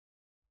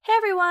Hey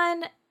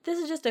everyone, this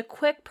is just a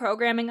quick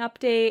programming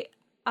update.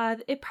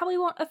 It probably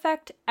won't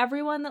affect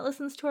everyone that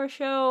listens to our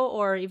show,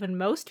 or even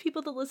most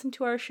people that listen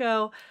to our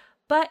show,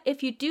 but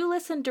if you do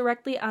listen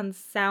directly on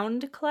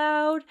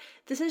SoundCloud,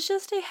 this is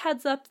just a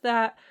heads up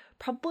that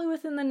probably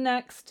within the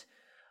next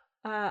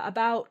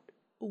about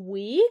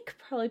week,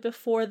 probably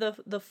before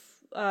the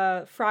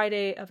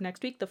Friday of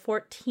next week, the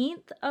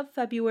 14th of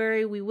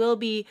February, we will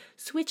be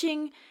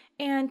switching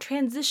and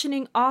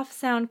transitioning off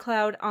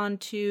SoundCloud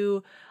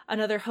onto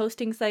another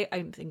hosting site.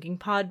 I'm thinking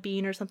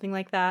Podbean or something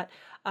like that,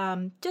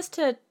 just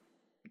to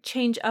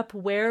change up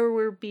where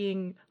we're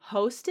being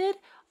hosted.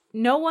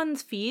 No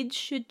one's feeds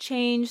should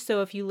change,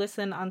 so if you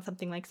listen on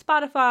something like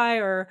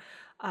Spotify or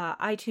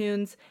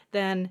iTunes,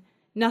 then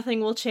nothing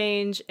will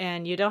change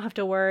and you don't have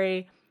to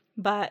worry.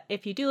 But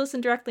if you do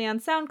listen directly on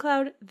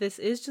SoundCloud, this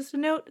is just a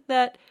note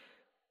that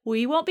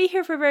we won't be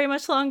here for very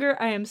much longer.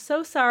 I am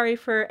so sorry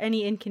for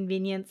any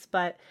inconvenience,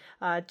 but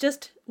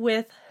just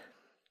with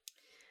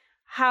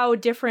how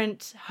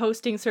different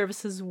hosting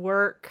services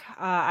work,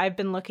 I've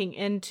been looking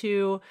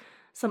into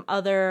some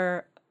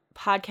other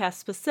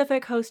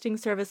podcast-specific hosting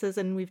services,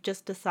 and we've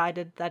just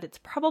decided that it's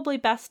probably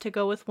best to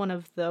go with one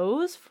of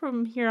those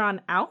from here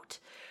on out.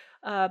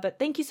 But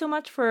thank you so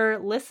much for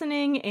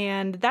listening,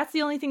 and that's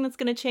the only thing that's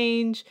going to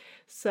change.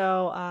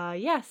 So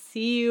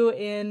see you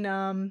in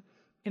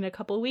a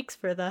couple of weeks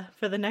for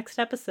the next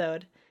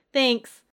episode. Thanks.